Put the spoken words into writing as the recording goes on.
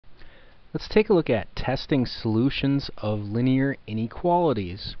Let's take a look at testing solutions of linear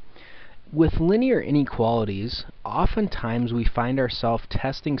inequalities. With linear inequalities, oftentimes we find ourselves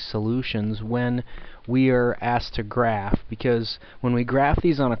testing solutions when we are asked to graph, because when we graph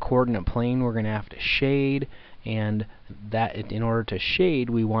these on a coordinate plane, we're going to have to shade, and that in order to shade,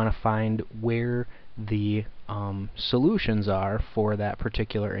 we want to find where the solutions are for that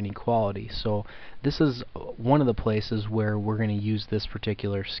particular inequality. So this is one of the places where we're going to use this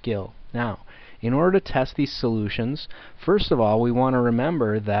particular skill. Now, in order to test these solutions, first of all, we want to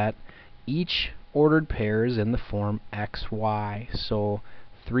remember that each ordered pair is in the form xy. So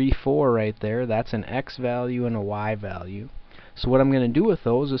 3, 4 right there, that's an x value and a y value. So what I'm going to do with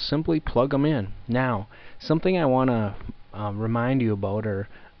those is simply plug them in. Now, something I want to remind you about or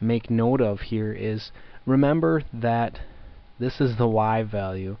make note of here is, remember that this is the y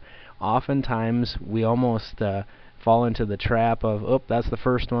value. Oftentimes we almost fall into the trap of, oh, that's the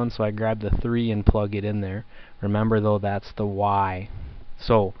first one, so I grab the 3 and plug it in there. Remember though, that's the y.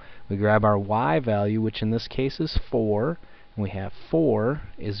 So we grab our y value, which in this case is 4, and we have 4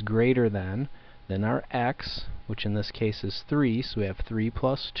 is greater than our x, which in this case is 3, so we have 3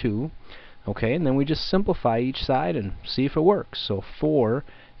 plus 2. Okay, and then we just simplify each side and see if it works. So 4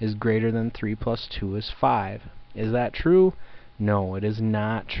 is greater than 3 plus 2 is 5. Is that true? No, it is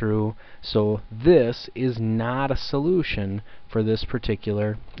not true. So this is not a solution for this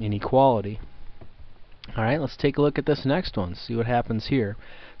particular inequality. Alright, let's take a look at this next one, see what happens here.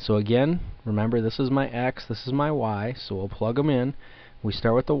 So again, remember this is my x, this is my y, so we'll plug them in. We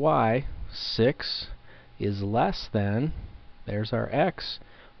start with the y. 6 is less than, there's our x,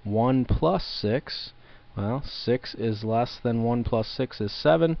 1 plus 6. Well, 6 is less than 1 plus 6 is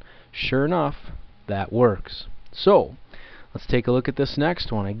 7. Sure enough, that works. So, let's take a look at this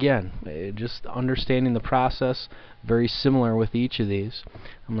next one. Again, just understanding the process, very similar with each of these.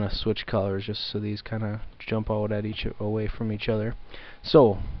 I'm going to switch colors just so these kind of jump out at away from each other.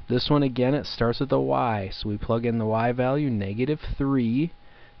 So, this one again, it starts with the y. So we plug in the y value. -3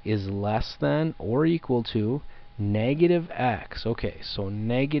 is less than or equal to negative x. Okay, so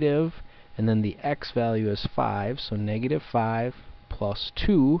negative, and then the x value is 5, so -5 plus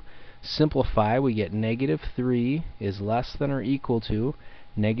 2. Simplify, we get -3 is less than or equal to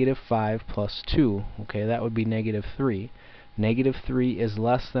 -5 plus 2. Okay, that would be -3. -3 is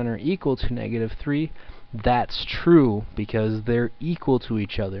less than or equal to -3. That's true because they're equal to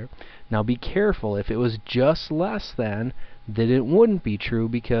each other. Now be careful, if it was just less than, then it wouldn't be true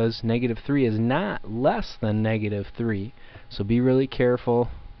because -3 is not less than -3. So be really careful.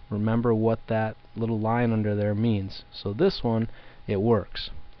 Remember what that little line under there means. So this one, it works.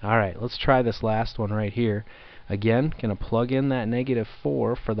 Alright, let's try this last one right here. Again, going to plug in that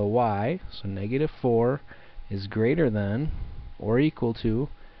 -4 for the y. So -4 is greater than or equal to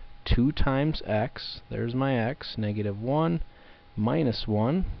 2 times x. There's my x. -1 minus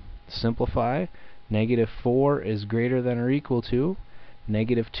 1. Simplify. -4 is greater than or equal to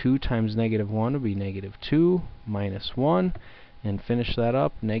 -2 times -1 would be -2 minus 1. And finish that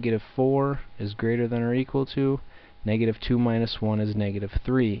up. -4 is greater than or equal to -2 minus 1 is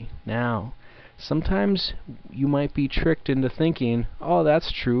 -3. Now, sometimes you might be tricked into thinking, oh,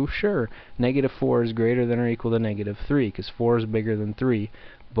 that's true, sure, -4 is greater than or equal to -3, because 4 is bigger than 3.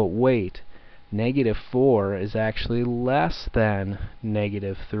 But wait, -4 is actually less than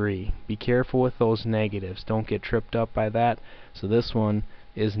 -3. Be careful with those negatives. Don't get tripped up by that. So this one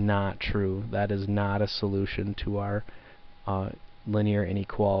is not true. That is not a solution to our linear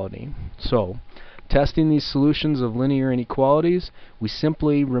inequality. So, testing these solutions of linear inequalities, we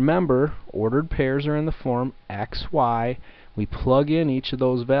simply remember ordered pairs are in the form x, y. We plug in each of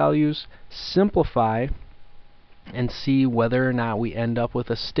those values, simplify, and see whether or not we end up with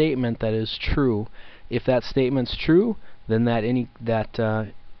a statement that is true. If that statement's true, then that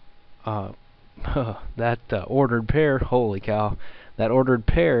ordered pair, holy cow, that ordered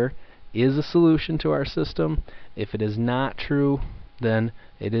pair is a solution to our system. If it is not true, then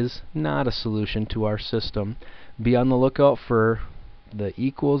it is not a solution to our system. Be on the lookout for the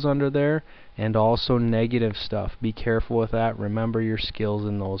equals under there and also negative stuff. Be careful with that. Remember your skills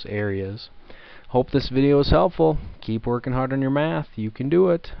in those areas. Hope this video is helpful. Keep working hard on your math. You can do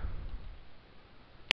it.